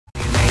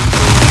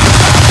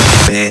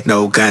hear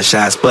no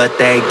gunshots, but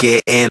they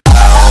getting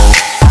low,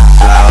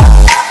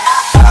 low,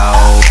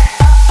 low,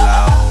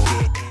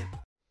 low.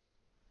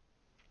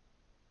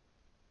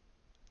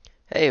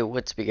 Hey,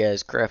 what's up you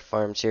guys, Craft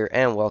Farms here,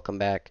 and welcome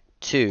back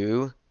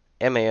to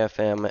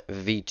MAFM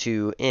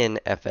V2 in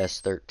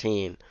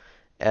FS13.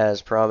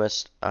 As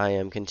promised, I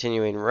am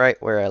continuing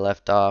right where I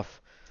left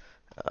off.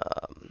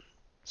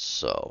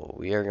 So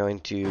we are going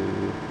to...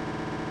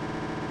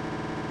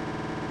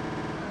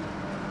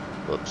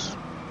 Whoops.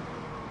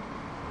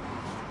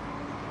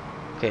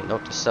 Okay,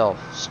 note to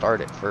self, start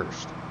it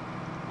first.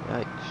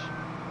 Yikes.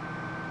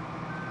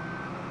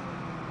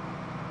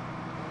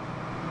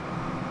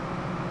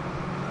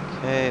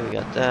 Okay, we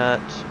got that.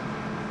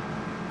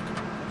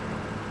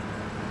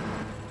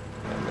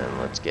 And then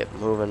let's get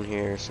moving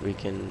here so we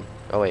can...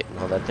 Oh wait,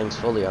 no, that thing's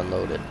fully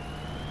unloaded.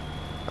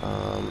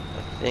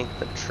 I think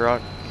the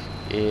truck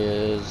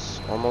is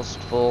almost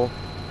full.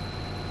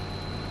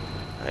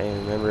 I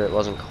remember it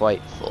wasn't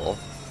quite full.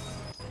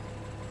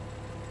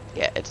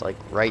 Yeah, it's like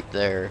right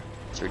there.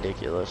 It's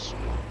ridiculous.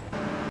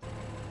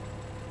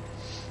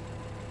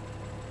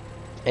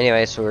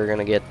 Anyway, so we're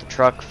gonna get the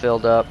truck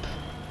filled up.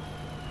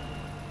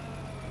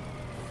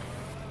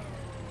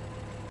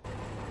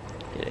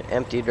 Get it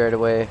emptied right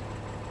away.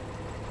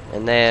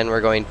 And then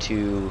we're going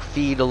to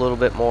feed a little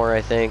bit more,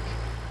 I think.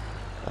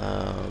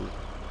 I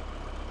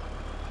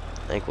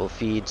think we'll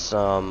feed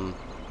some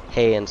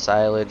hay and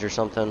silage or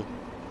something.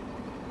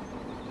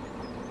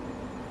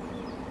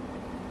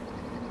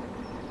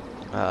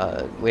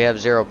 We have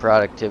 0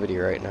 productivity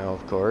right now,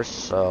 of course,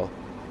 so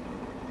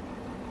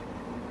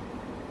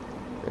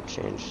I'm going to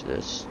change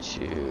this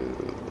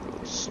to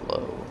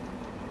slow.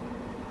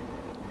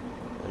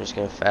 I'm just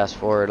going to fast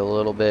forward a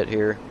little bit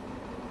here.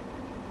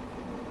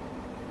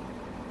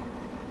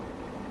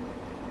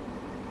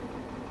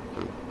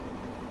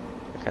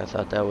 I kind of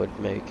thought that would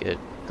make it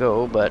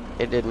go, but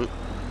it didn't.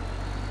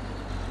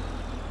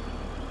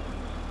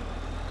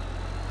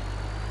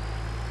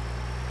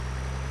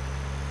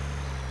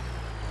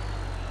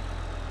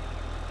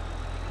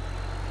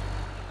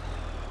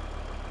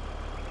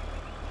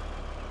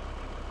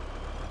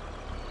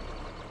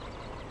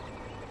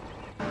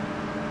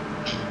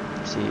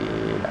 See,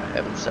 I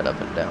have them set up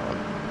and down.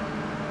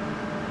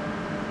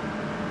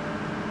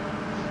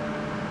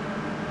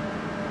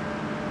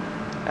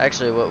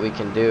 Actually, what we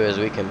can do is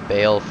we can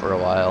bail for a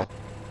while.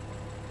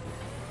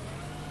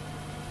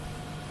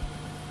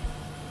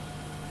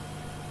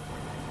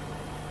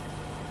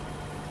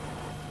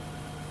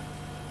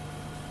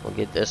 We'll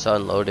get this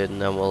unloaded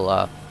and then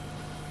we'll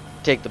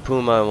take the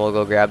Puma and we'll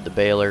go grab the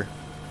baler.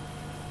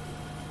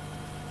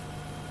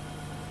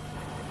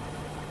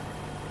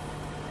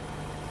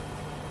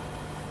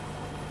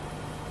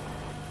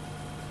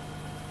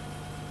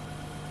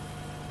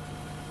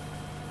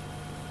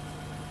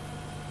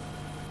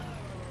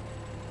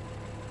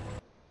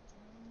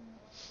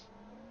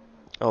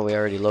 Oh, we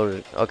already loaded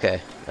it.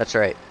 Okay, that's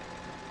right.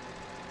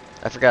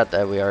 I forgot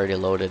that we already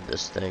loaded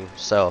this thing.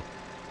 So,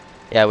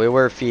 yeah, we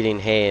were feeding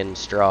hay and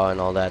straw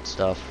and all that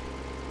stuff.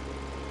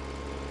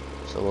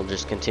 So we'll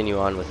just continue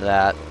on with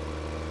that.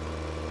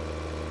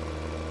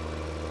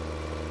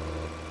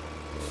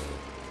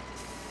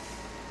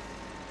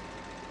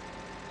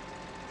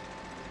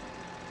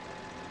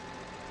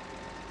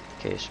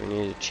 Okay, so we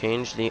need to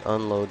change the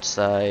unload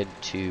side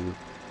to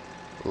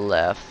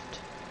left.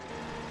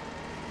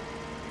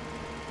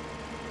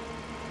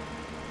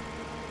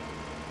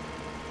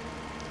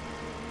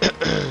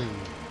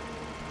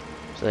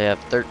 So they have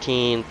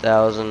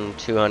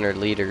 13,200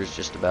 liters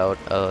just about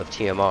of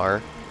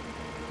TMR.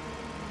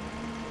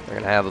 They're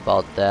gonna have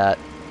about that.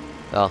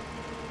 Well,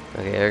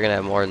 okay, they're gonna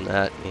have more than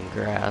that in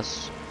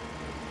grass.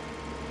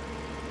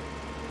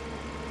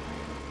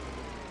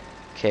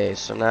 Okay,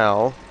 so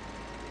now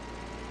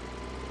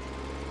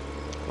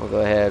we'll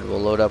go ahead, we'll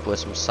load up with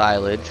some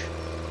silage.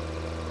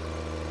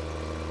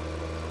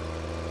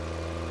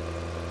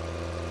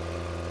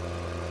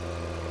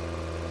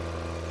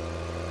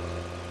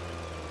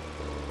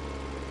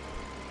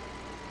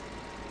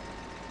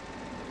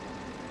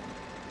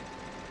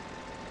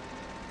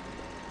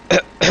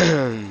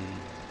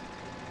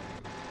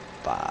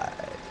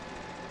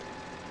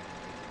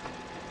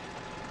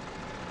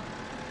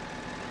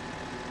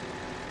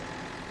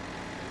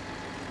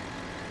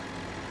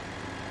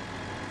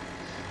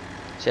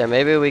 So yeah,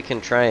 maybe we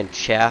can try and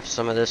chaff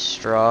some of this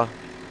straw.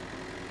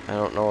 I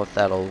don't know if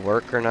that'll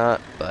work or not,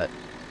 but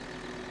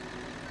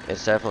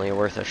it's definitely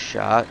worth a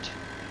shot.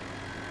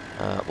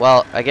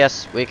 Well, I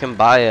guess we can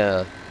buy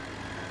a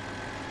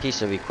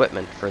piece of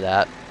equipment for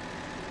that.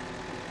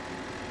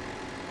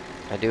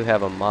 I do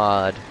have a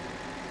mod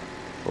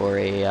for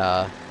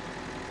a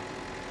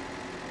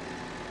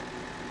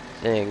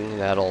thing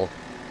that'll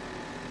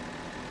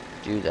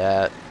do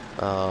that.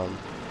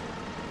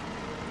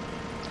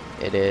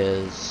 It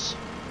is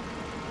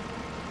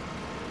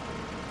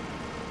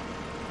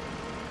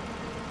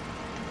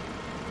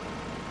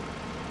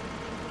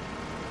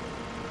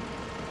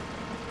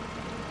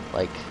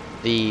like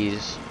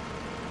these,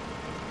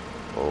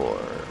 or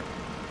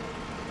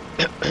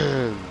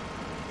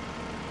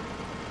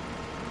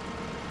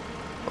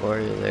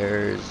Or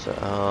there's,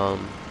 because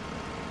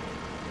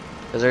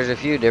there's a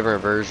few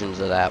different versions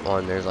of that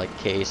one. There's like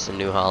Case and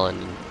New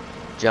Holland and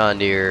John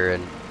Deere,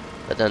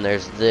 but then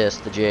there's this,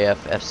 the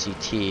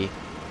JF-FCT.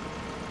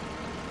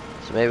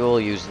 So maybe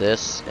we'll use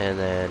this and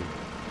then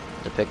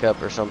the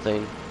pickup or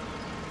something,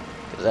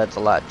 because that's a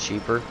lot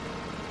cheaper.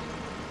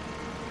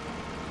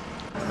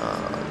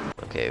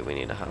 Okay, we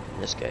need to hop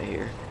on this guy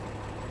here.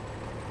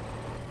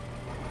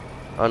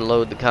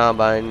 Unload the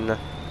combine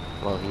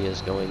while he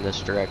is going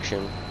this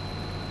direction.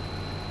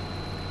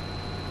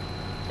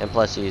 And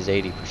plus he is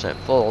 80%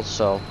 full,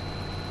 so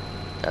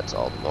that's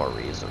all the more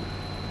reason.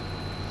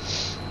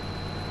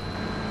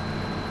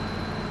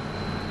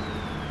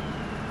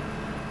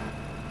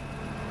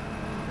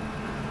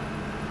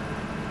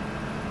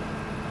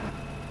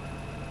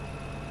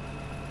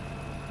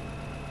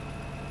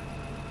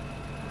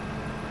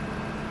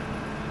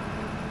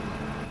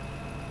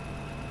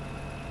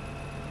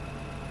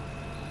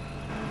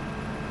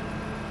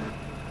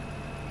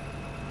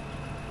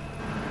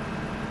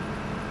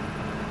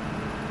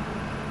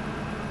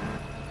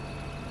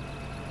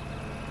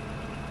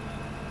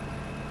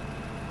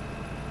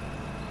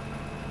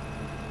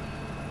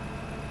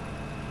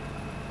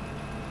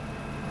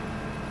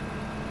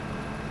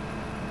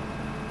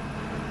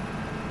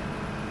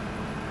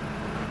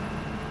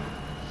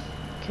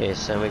 Okay,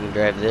 so then we can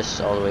drive this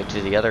all the way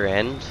to the other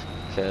end,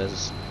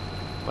 because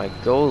my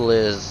goal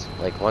is,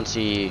 like, once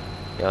he,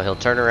 he'll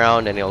turn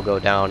around and he'll go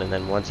down, and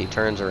then once he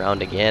turns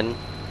around again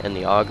and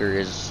the auger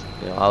is,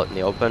 out in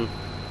the open,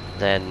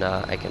 then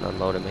I can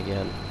unload him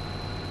again.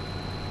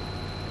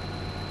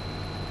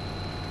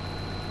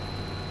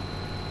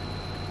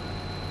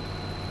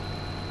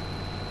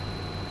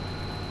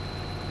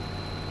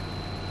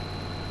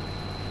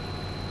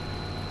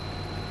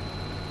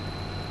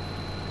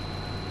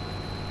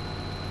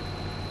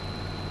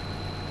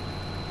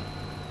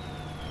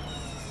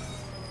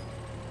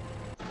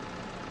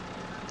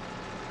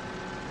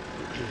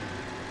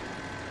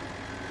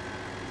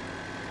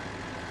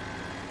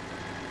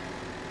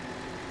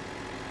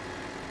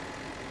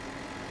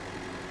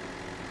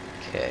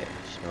 Okay,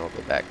 so now we'll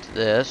go back to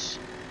this.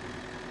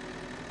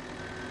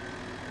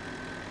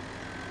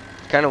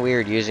 It's kind of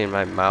weird using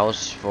my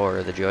mouse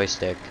for the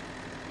joystick,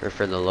 or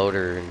for the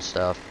loader and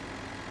stuff,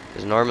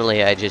 because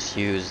normally I just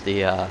use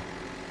the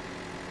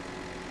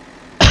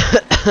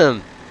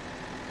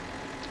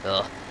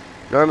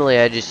normally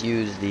I just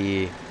use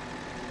the,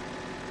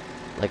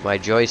 like, my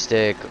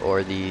joystick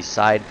or the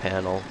side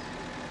panel,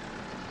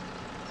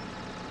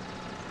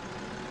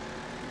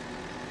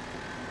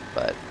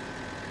 but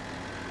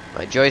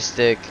my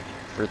joystick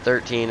for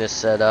 13 is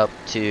set up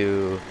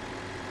to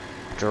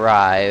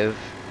drive,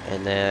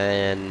 and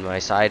then my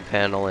side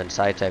panel and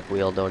side type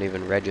wheel don't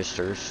even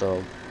register,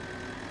 so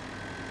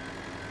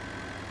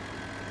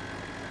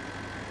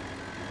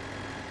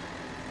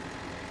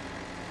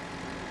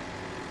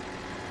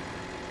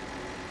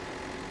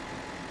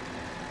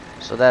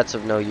that's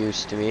of no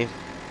use to me.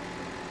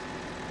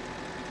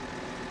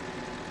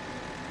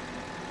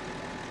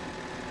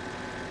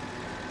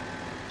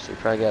 So we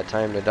probably got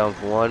time to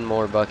dump one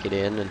more bucket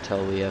in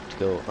until we have to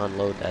go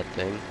unload that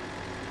thing.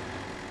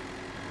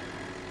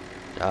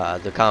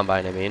 The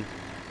combine, I mean.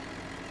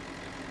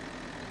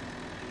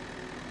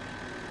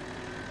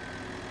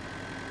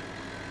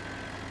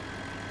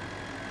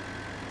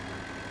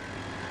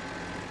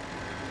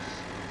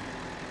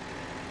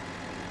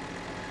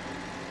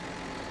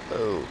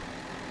 Oh,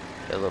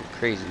 got a little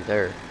crazy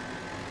there.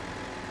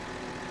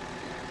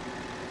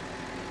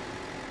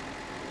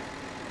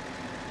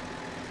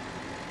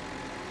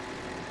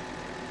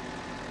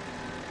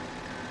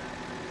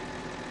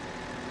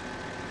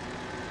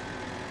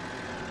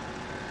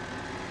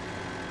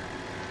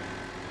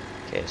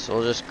 Okay, so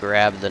we'll just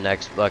grab the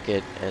next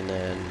bucket and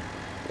then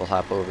we'll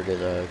hop over to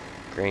the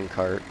grain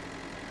cart.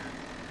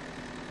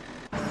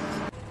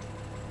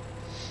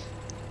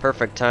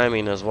 Perfect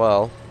timing as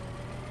well.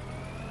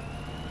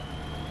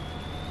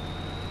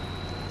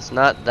 It's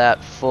not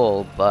that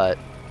full, but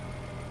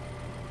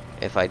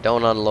if I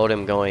don't unload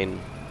him going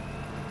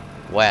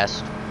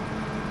west,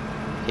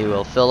 he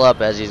will fill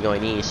up as he's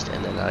going east,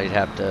 and then I'd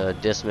have to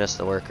dismiss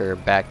the worker,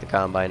 back the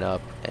combine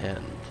up,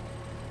 and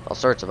all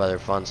sorts of other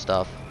fun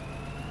stuff.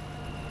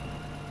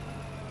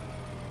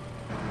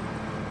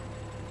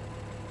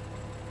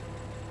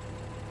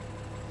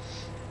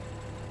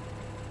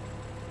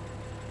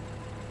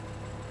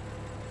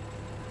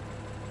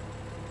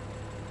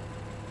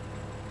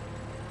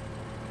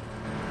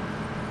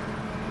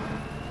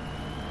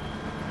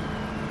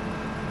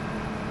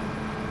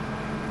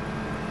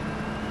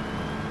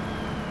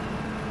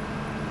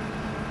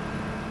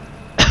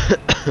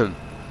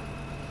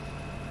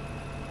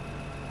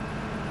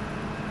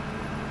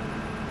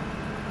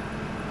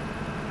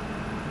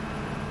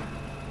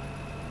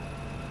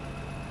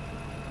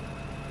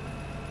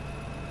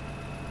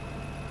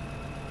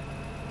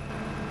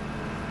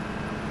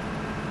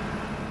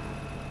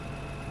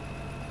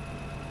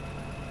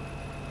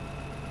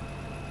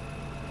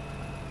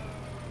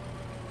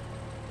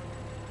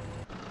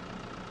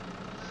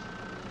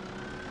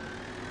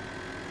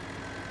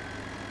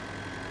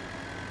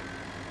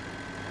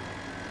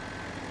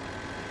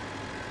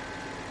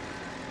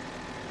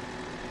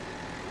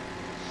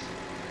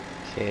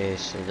 Okay,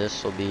 so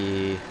this will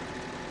be...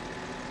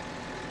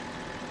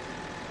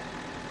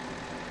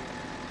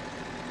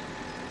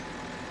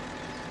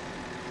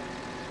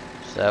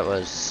 So that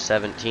was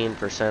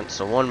 17%,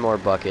 so one more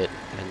bucket,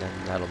 and then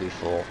that'll be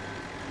full.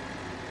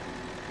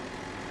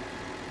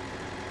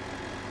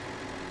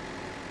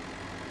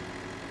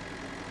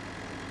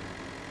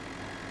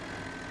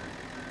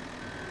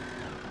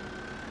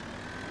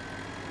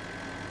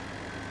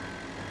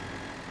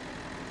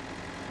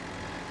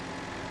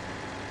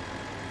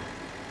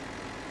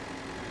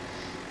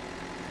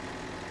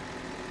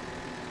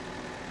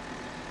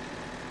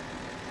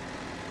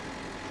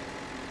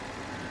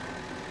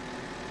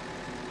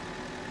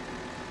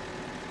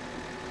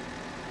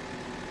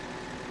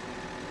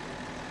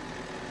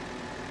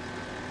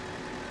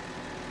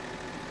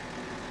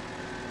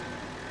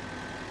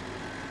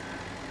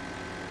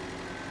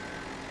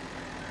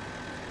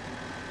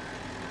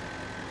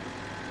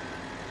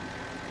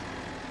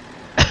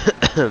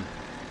 So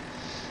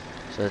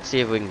let's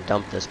see if we can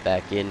dump this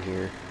back in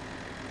here.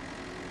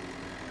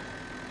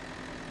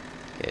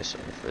 Okay, so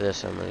for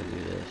this I'm going to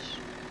do this.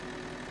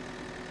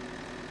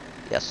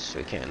 Yes,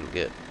 we can.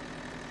 Good.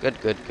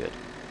 Good, good, good.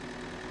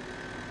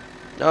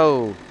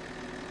 No!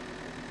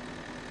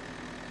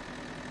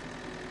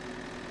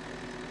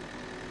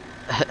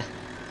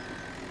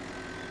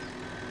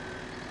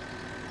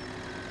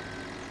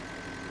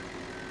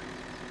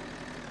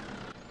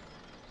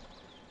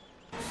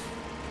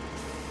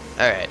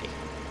 Alrighty.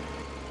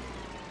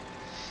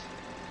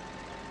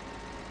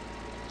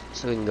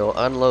 So we can go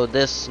unload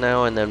this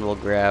now, and then we'll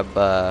grab,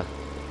 I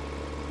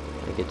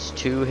think it's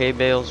 2 hay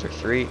bales, or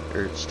 3,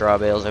 or straw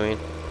bales, I mean.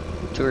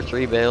 2 or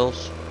 3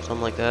 bales,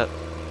 something like that.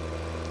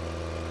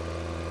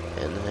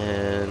 And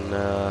then,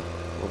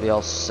 we'll be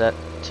all set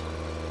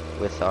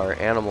with our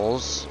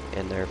animals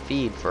and their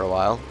feed for a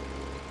while.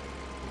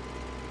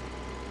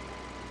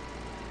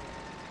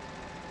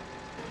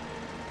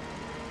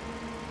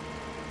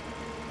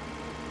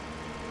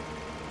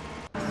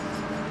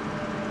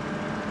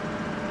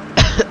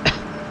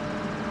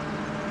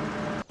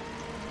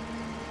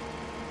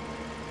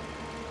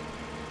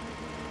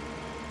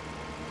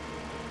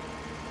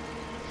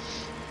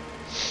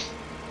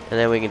 And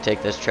then we can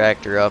take this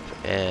tractor up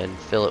and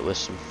fill it with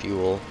some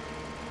fuel.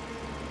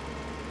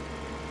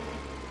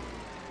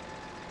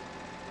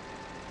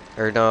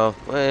 Or no,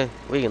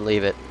 we can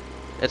leave it.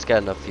 It's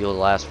got enough fuel to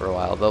last for a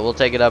while. But we'll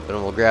take it up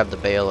and we'll grab the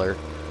baler.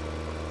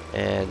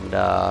 And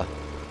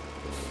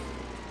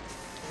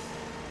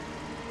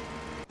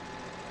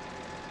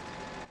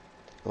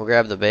we'll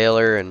grab the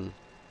baler and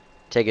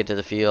take it to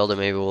the field, and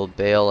maybe we'll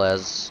bale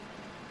as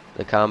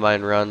the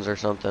combine runs or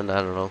something.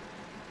 I don't know.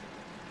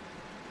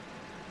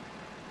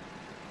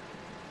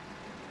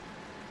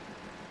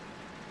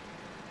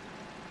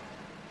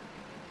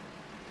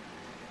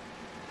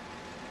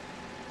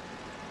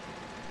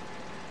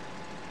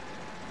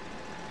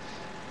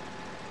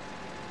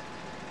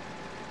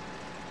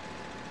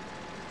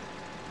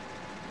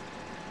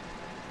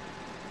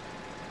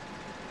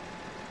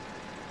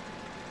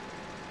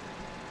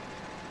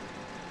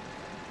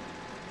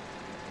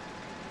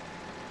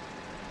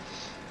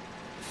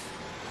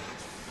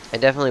 I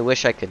definitely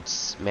wish I could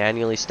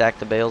manually stack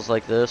the bales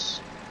like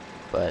this,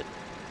 but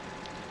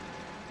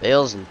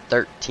bales in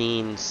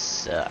 13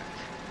 suck.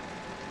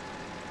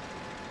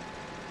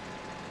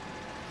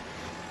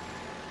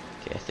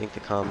 Okay, I think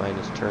the combine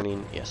is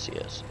turning. Yes, he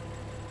is.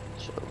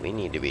 So we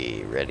need to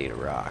be ready to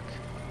rock.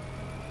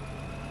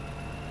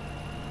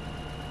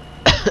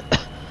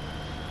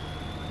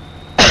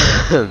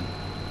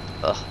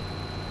 Ugh.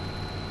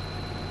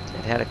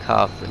 I've had a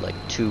cough for like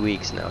 2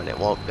 weeks now, and it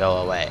won't go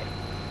away.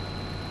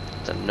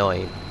 It's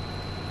annoying.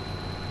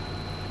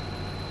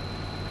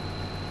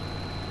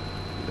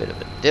 Bit of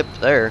a dip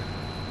there.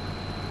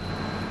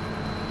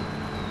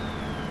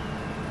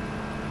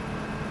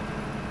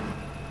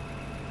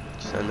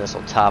 So then this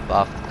will top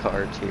off the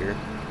carts here.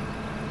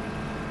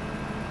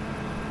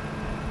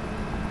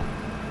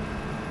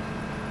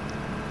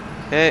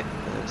 Okay,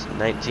 that's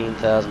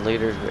 19,000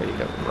 liters ready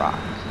to rock.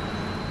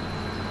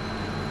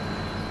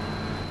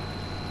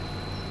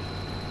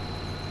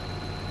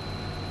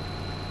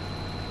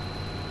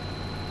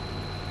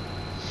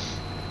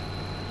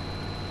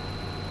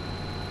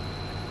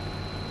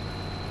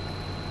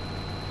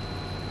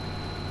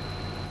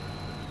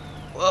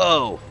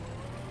 Whoa!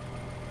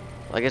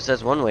 Well, I guess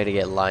that's one way to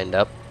get lined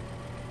up.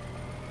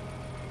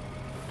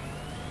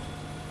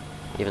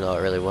 Even though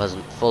it really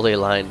wasn't fully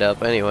lined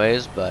up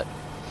anyways, but...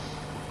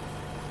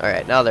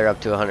 Alright, now they're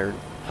up to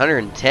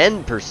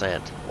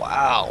 110%.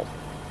 Wow!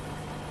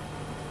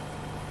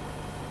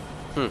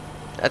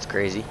 That's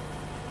crazy.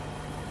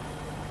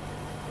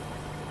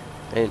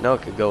 I didn't know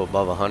it could go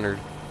above 100.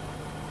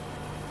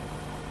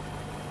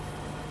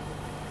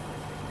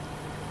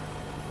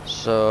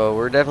 So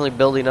we're definitely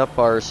building up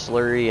our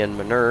slurry and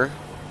manure.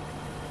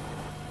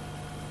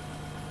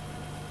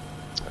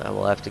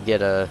 We'll have to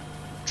get a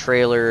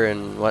trailer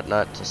and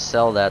whatnot to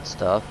sell that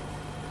stuff.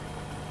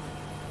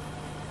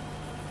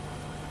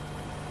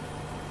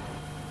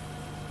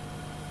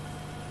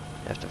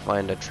 Have to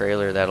find a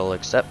trailer that'll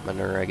accept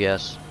manure, I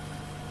guess.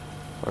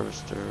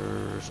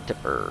 Harvesters,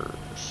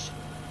 tippers.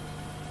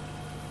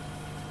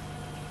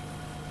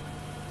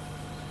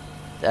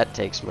 That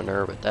takes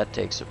manure, but that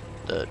takes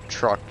the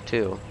truck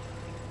too.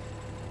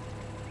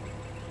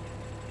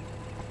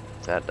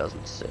 That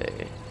doesn't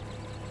say.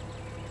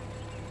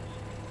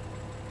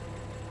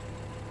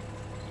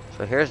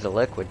 So here's the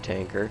liquid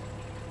tanker.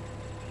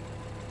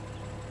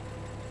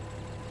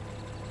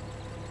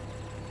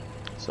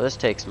 So this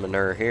takes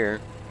manure here.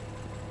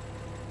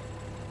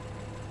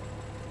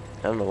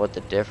 I don't know what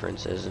the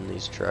difference is in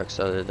these trucks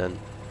other than...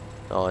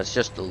 Oh, it's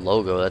just the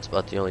logo. That's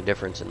about the only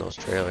difference in those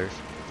trailers.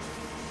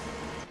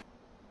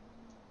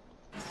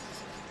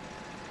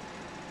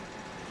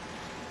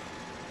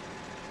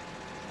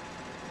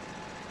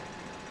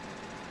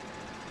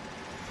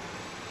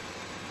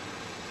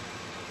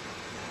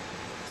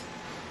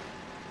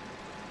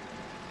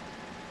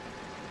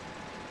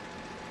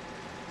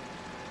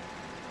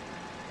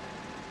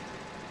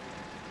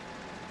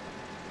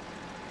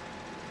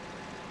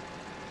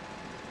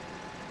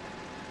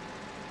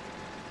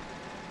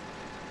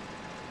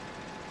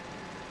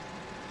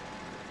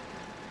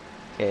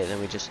 Okay,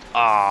 then we just...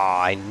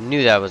 Ah, I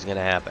knew that was going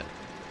to happen.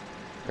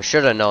 Or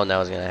should have known that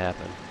was going to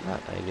happen.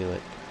 Not I knew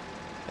it.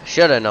 I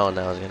should have known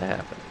that was going to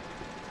happen.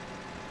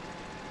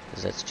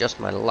 Because that's just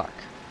my luck.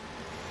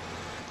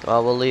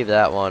 Well, we'll leave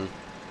that one.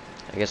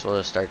 I guess we'll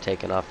just start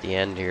taking off the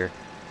end here.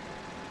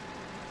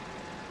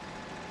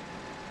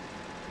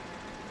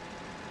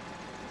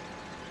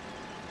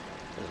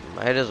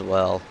 Might as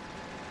well.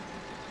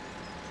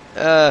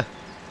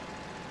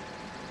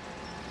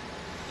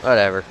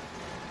 Whatever.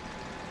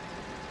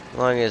 As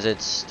long as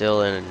it's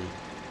still in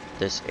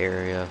this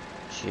area.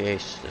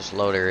 Jeez, this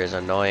loader is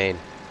annoying.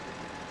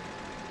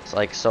 It's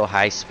like so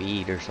high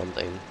speed or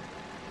something.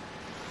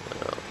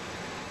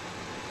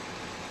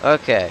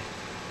 Okay.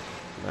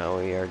 Now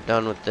we are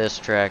done with this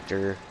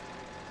tractor.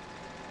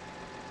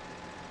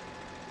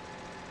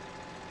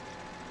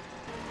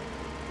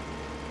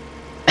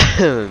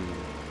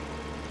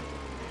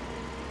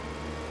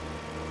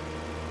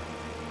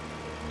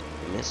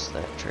 Missed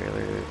that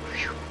trailer.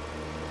 Whew.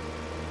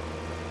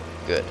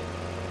 Good.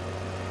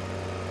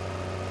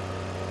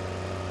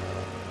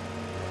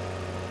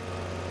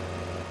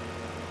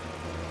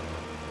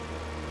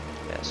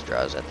 Yeah,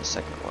 straw's at the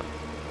second one.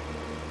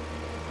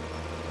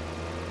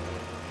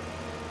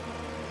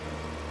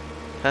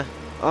 Huh?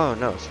 Oh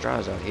no,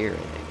 straw's out here, I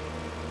think.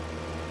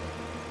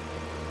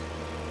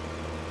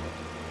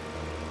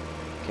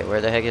 Okay,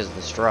 where the heck is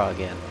the straw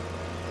again?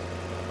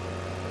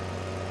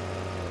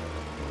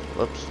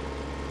 Whoops.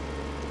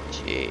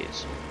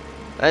 Jeez.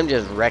 I'm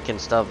just wrecking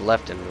stuff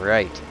left and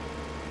right.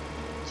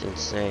 It's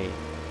insane.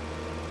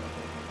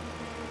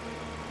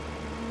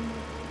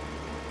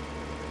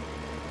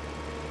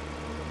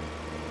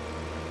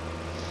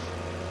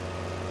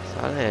 I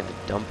thought I had to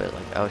dump it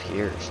like out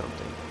here or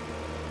something.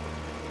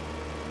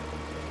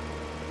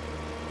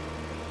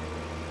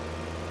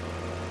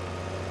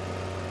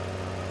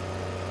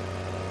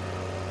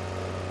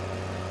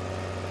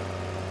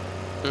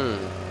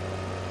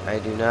 I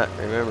do not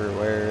remember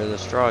where the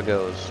straw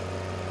goes.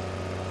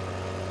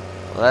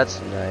 Well, that's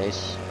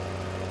nice.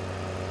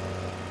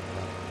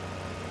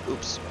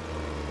 Oops.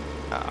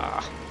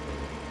 Ah.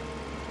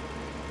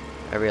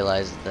 I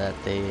realized that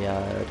they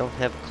don't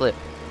have clip.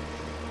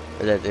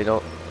 Or that they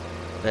don't...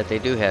 That they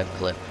do have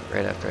clip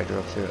right after I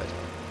drove through it.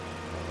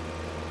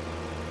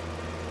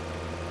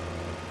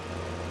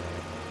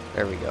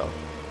 There we go.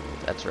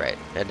 That's right.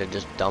 I had to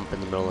just dump in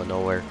the middle of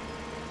nowhere.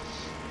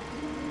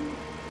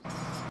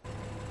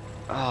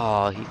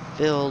 Oh, he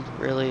filled,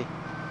 really?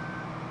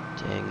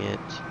 Dang it.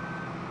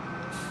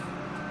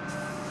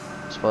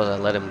 Suppose I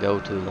let him go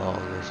too long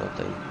or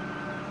something.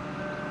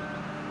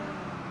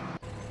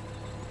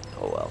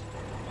 Oh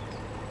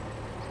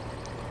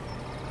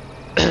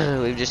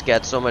well. We've just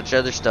got so much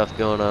other stuff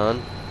going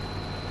on.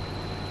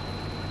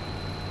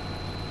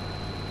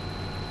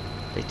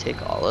 They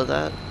take all of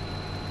that?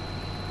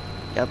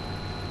 Yep.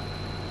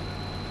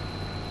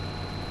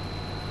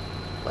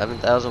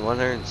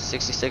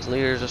 11,166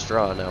 liters of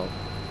straw now.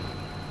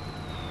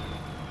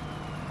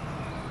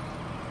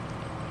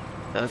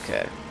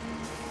 Okay.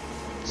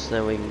 So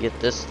then we can get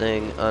this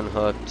thing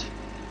unhooked.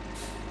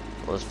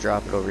 Let's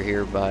drop it over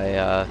here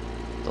by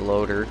the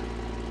loader.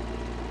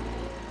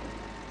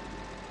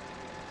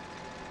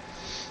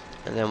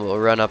 And then we'll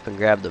run up and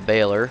grab the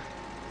baler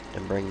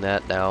and bring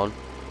that down.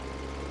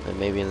 And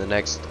maybe in the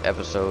next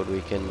episode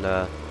we can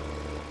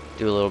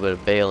do a little bit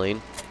of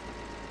baling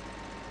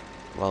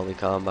while we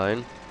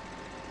combine.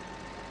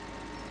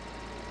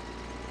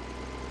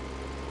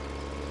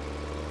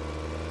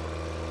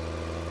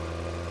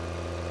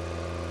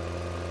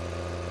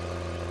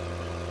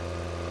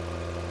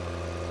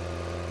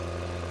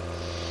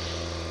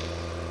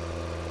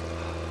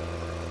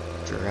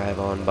 Drive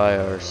on by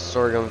our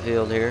sorghum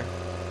field here.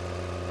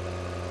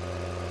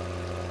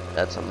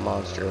 That's a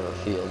monster of a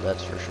field,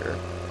 that's for sure.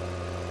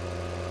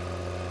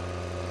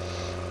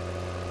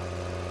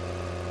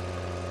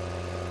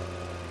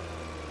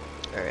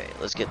 Alright,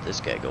 let's get this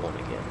guy going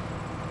again.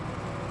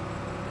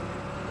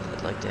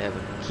 I'd like to have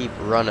him keep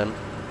running.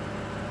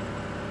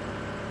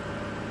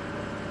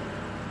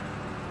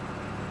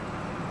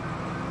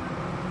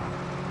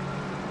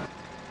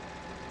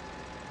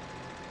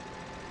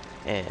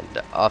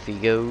 And off he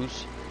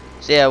goes.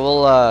 So yeah,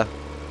 we'll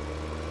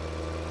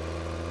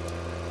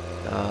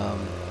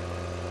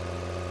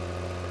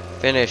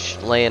finish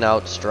laying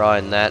out straw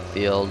in that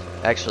field.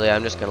 Actually,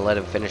 I'm just gonna let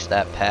him finish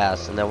that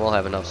pass, and then we'll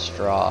have enough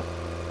straw.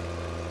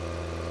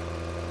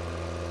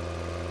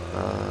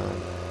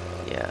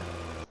 Yeah.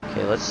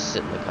 Okay, let's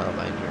sit in the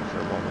combine here for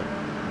a moment.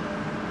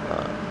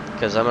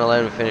 Because I'm gonna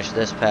let him finish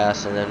this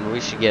pass, and then we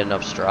should get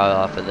enough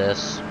straw off of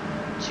this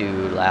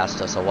to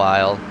last us a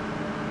while.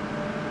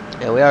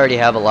 And we already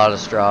have a lot of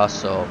straw,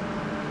 so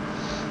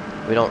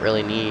we don't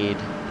really need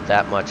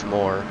that much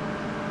more.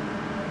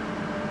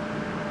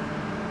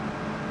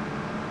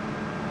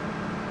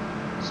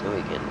 So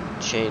we can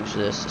change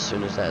this as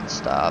soon as that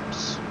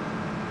stops.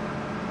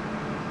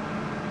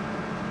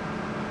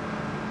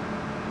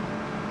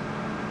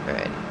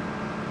 Alright.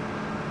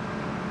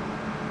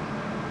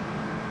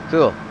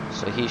 Cool.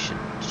 So he should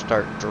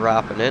start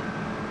dropping it.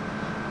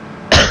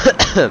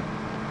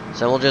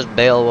 So we'll just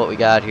bale what we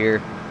got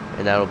here,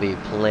 and that'll be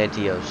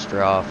plenty of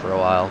straw for a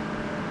while.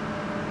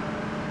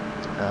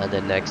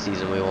 Then next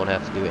season we won't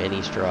have to do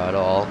any straw at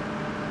all.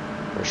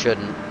 Or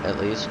shouldn't, at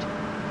least.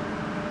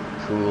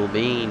 Cool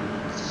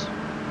beans.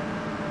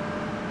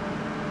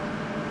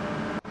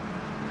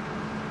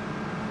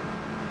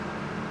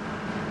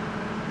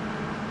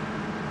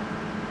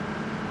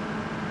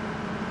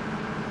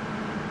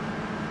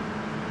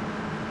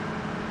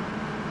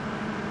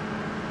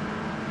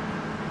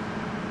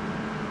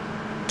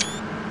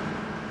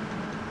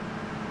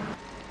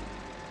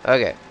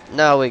 Okay,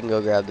 now we can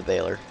go grab the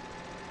baler.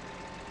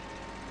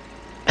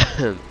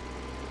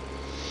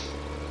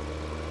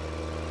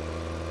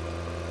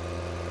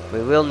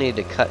 We will need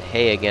to cut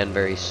hay again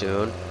very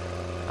soon,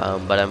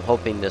 but I'm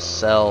hoping to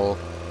sell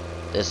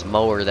this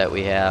mower that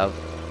we have.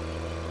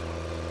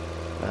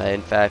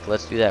 In fact,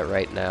 let's do that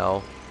right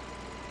now,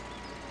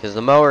 because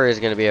the mower is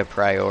going to be a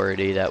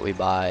priority that we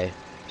buy,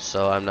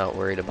 so I'm not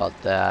worried about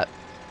that.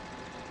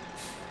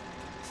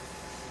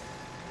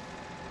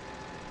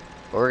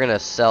 We're gonna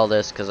sell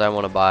this because I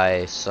want to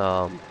buy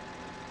some.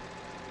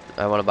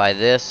 I want to buy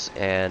this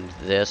and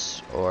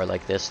this, or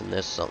like this and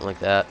this, something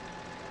like that.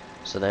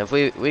 So then if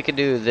we could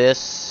do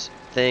this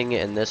thing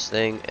and this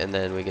thing, and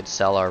then we could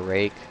sell our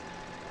rake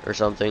or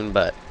something,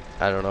 but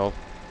I don't know.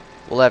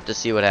 We'll have to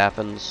see what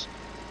happens.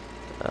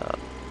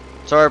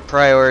 So our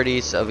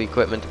priorities of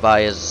equipment to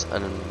buy is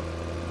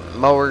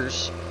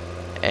mowers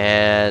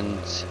and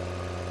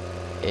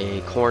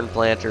a corn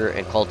planter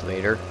and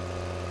cultivator.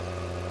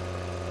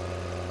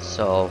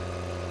 So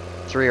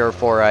 3 or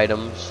 4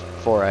 items,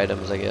 4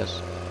 items I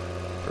guess,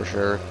 for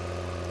sure.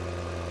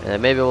 And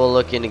then maybe we'll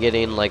look into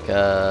getting like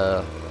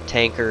a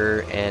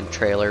tanker and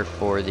trailer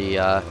for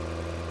the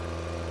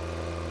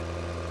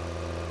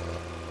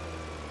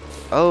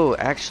oh,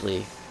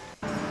 actually,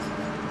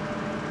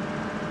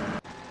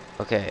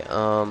 okay,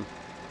 I'm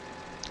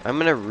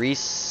gonna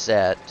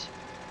reset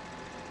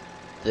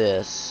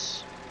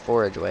this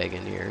forage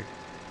wagon here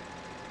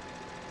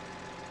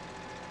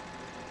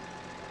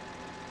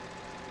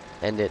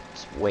and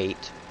its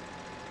weight,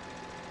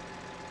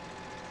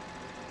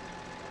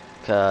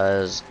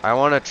 because I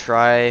want to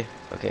try.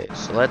 Okay,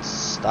 so let's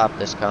stop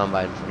this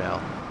combine for now,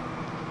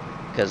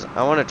 because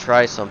I want to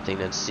try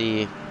something and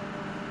see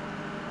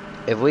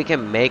if we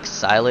can make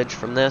silage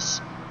from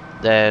this.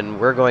 Then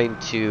we're going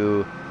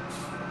to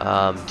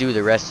do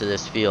the rest of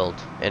this field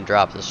and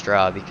drop the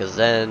straw, because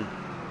then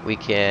we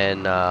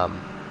can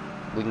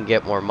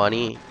get more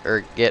money,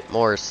 or get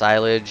more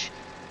silage,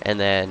 and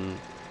then,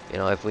 you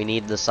know, if we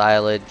need the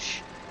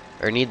silage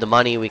or need the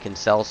money, we can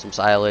sell some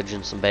silage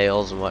and some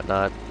bales and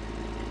whatnot.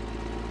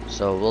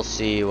 So we'll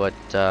see what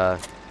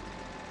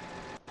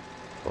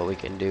we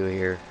can do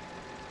here.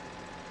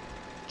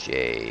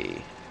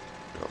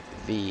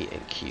 V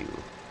and Q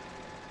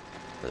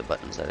are the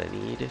buttons that I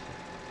need.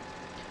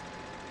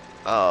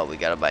 Oh, we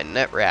gotta buy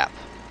net wrap.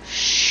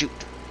 Shoot.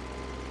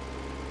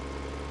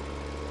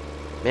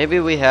 Maybe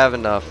we have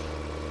enough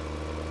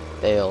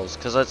bales,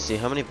 because let's see,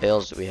 how many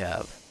bales do we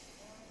have?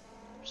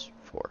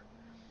 4.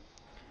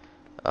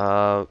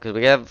 Because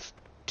we have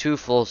 2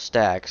 full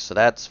stacks, so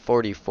that's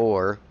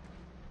 44.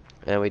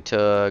 And we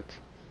took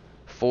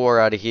 4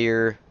 out of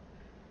here,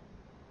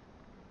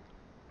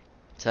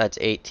 so that's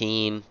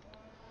 18.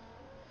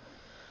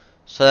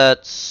 So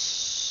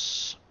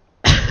that's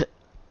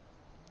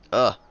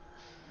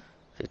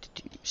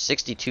 52,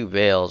 62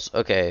 bales.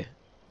 Okay,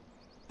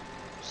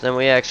 so then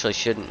we actually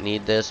shouldn't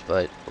need this,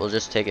 but we'll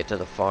just take it to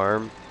the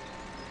farm,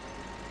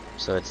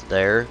 so it's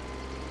there.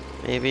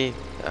 Maybe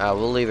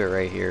we'll leave it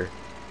right here,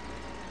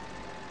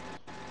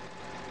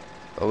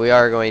 but we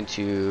are going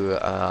to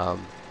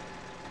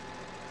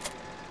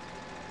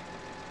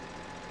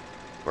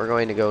we're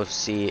going to go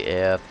see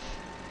if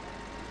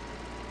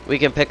we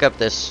can pick up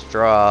this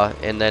straw,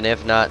 and then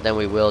if not, then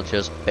we will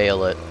just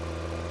bale it.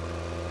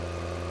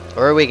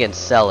 Or we can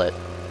sell it.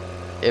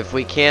 If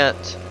we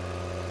can't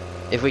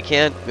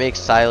make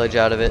silage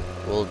out of it,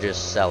 we'll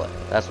just sell it.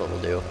 That's what we'll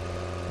do.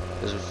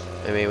 'Cause,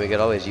 I mean, we could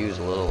always use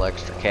a little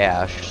extra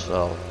cash,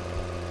 so.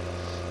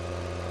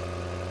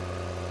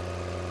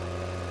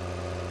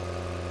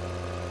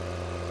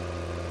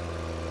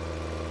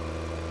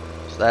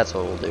 So that's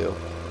what we'll do.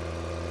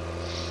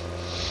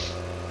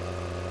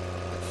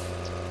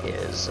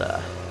 Is we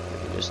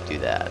can just do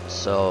that.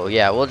 So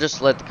yeah, we'll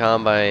just let the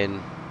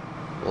combine.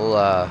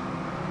 We'll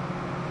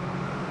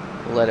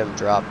let him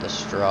drop the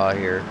straw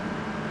here.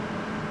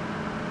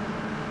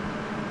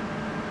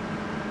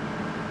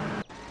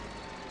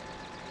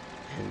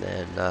 And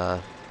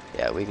then,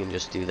 yeah, we can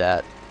just do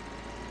that.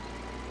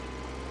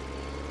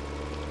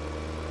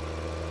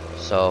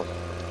 So,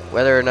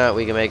 whether or not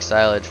we can make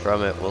silage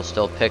from it, we'll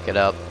still pick it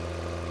up,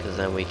 because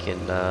then we can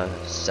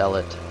sell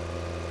it.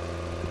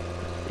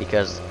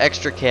 Because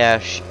extra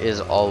cash is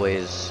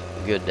always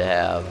good to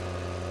have.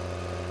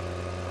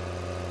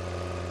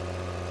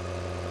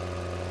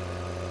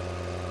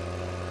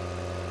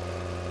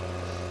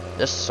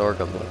 This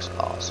sorghum looks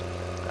awesome.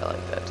 I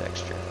like that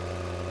texture.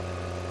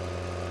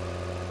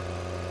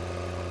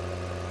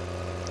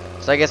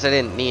 So I guess I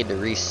didn't need to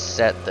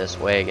reset this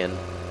wagon,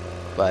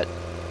 but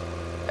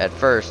at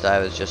first I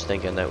was just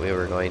thinking that we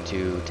were going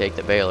to take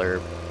the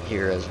baler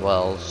here as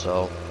well,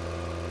 so.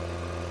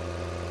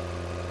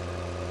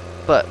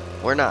 But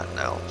we're not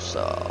now,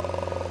 so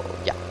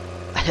yeah.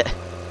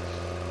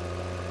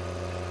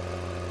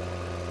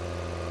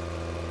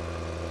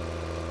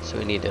 So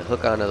we need to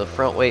hook onto the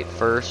front weight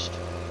first,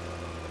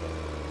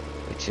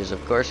 which is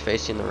of course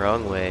facing the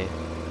wrong way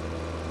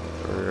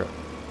for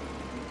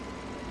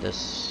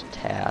this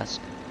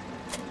task.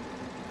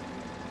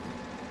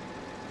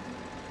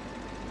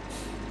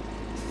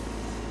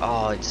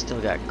 Oh, it's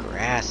still got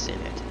grass in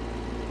it.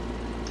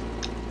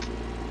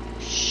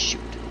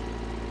 Shoot.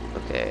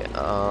 Okay,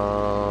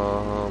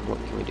 what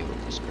can we do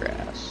with this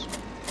grass?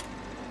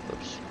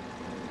 Oops.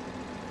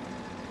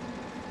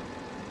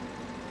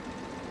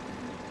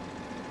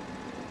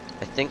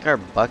 I think our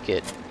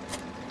bucket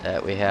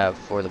that we have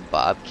for the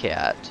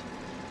Bobcat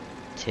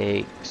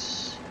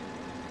takes...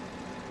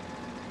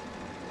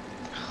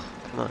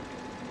 Come on.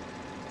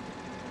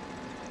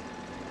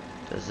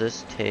 Does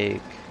this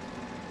take...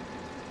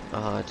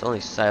 Oh, it's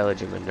only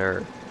silage and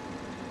manure.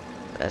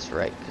 That's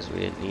right, because we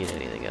didn't need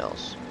anything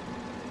else.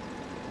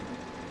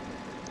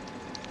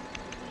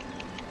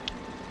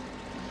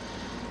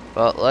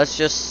 Well, let's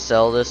just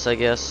sell this, I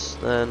guess,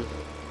 then.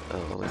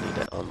 Oh, we need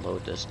to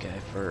unload this guy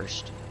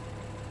first.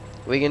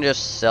 We can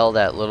just sell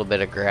that little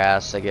bit of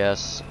grass, I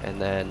guess,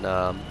 and then,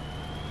 I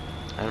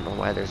don't know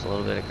why there's a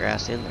little bit of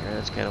grass in there.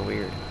 That's kind of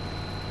weird.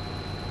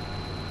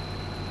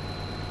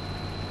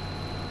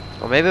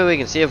 Or maybe we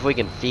can see if we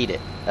can feed it.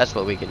 That's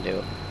what we can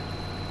do.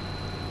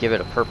 Give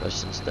it a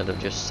purpose instead of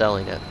just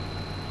selling it.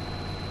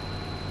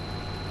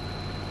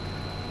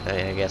 I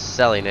mean, I guess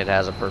selling it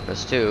has a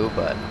purpose too,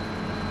 but...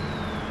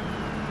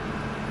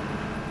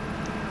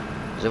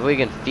 So if we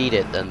can feed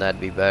it, then that'd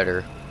be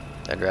better.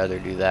 I'd rather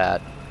do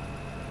that.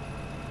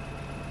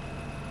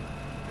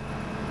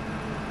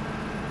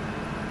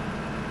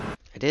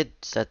 I did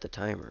set the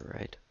timer,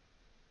 right?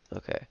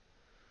 Okay.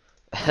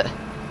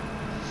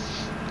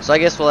 So I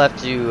guess we'll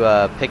have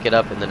to pick it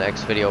up in the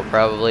next video,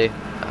 probably.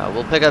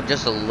 We'll pick up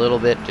just a little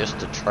bit just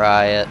to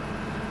try it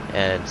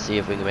and see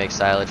if we can make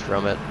silage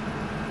from it.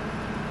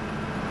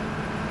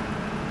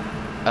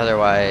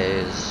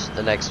 Otherwise,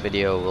 the next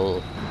video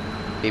we'll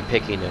be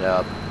picking it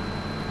up.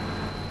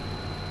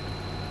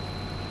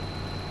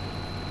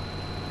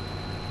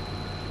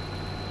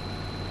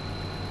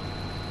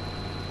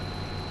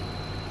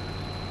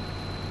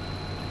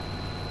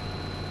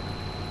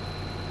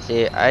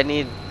 See,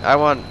 I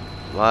want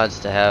mods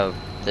to have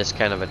this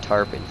kind of a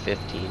tarp in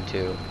 15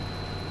 too.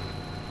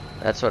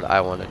 That's what I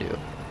want to do,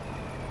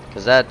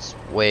 because that's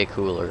way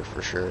cooler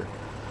for sure.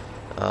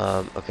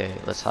 Okay,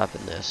 let's hop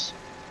in this.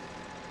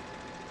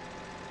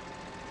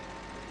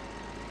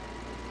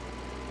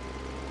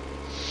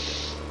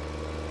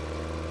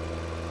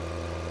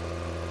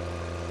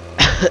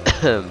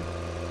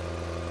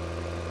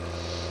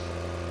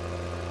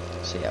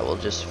 So yeah, we'll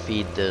just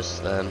feed this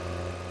then.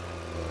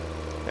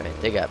 Alright,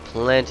 they got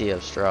plenty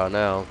of straw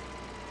now.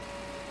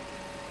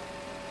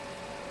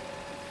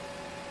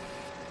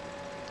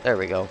 There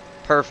we go.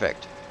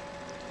 Perfect.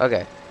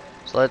 Okay,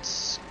 so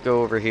let's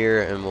go over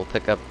here and we'll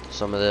pick up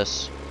some of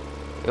this.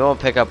 We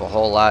won't pick up a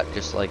whole lot,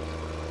 just like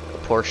a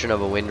portion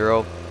of a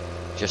windrow,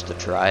 just to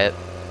try it.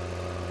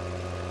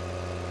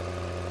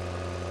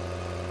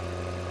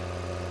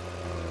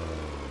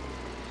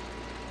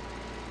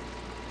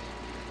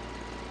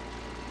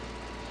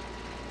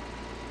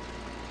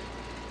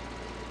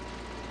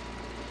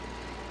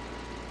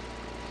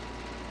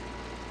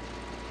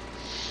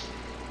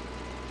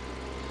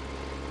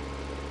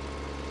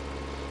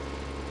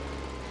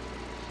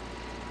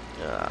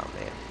 Oh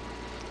man,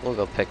 we'll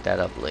go pick that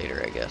up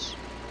later, I guess.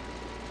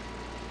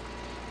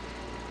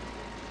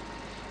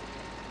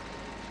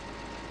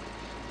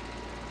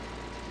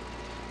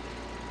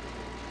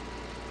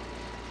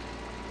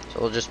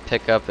 So we'll just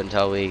pick up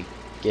until we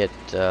get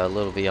a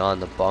little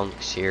beyond the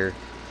bunks here.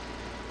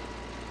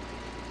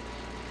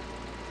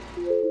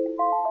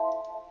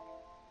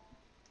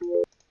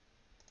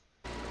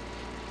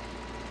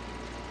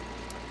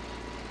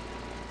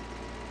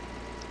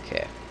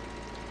 Okay.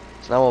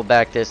 So now we'll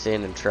back this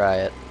in and try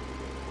it.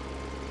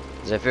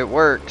 Because if it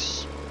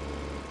works,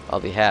 I'll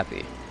be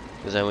happy.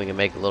 Because then we can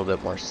make a little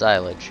bit more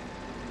silage.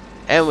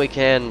 And we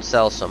can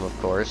sell some, of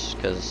course,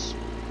 because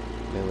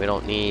I mean, we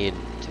don't need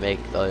to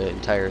make the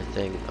entire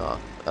thing. Oh,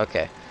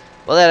 okay.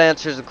 Well, that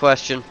answers the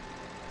question.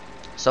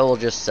 So we'll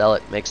just sell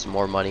it, make some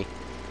more money.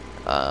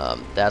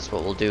 That's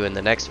what we'll do in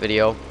the next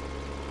video.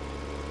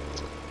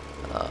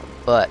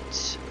 But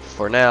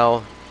for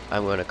now,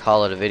 I'm going to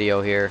call it a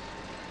video here.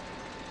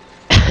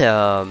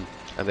 I'm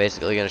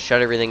basically going to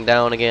shut everything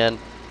down again,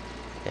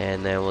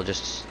 and then we'll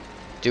just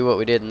do what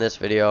we did in this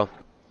video.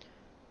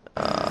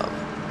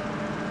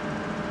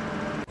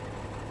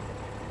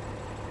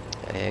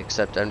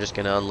 Except I'm just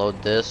going to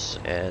unload this,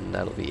 and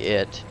that'll be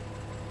it.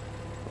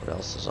 What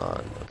else is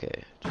on?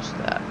 Okay, just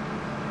that.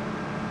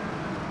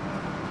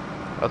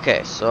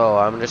 Okay, so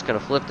I'm just going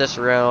to flip this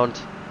around,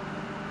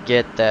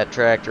 get that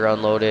tractor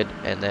unloaded,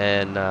 and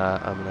then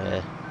I'm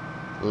going to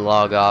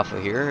log off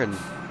of here, and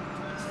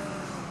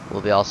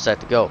we'll be all set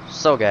to go.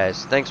 So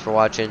guys, thanks for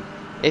watching.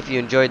 If you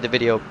enjoyed the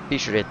video, be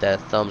sure to hit that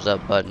thumbs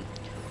up button.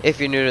 If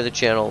you're new to the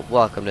channel,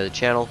 welcome to the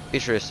channel. Be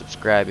sure to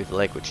subscribe if you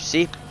like what you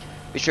see.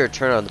 Be sure to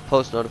turn on the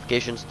post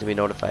notifications to be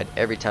notified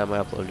every time I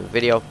upload a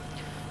video.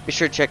 Be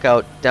sure to check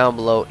out down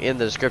below in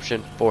the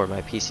description for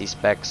my PC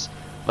specs,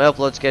 my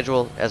upload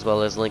schedule, as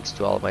well as links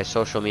to all of my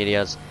social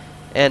medias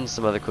and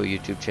some other cool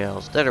YouTube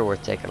channels that are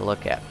worth taking a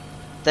look at.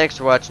 Thanks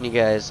for watching, you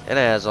guys, and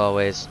as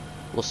always,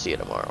 we'll see you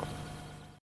tomorrow.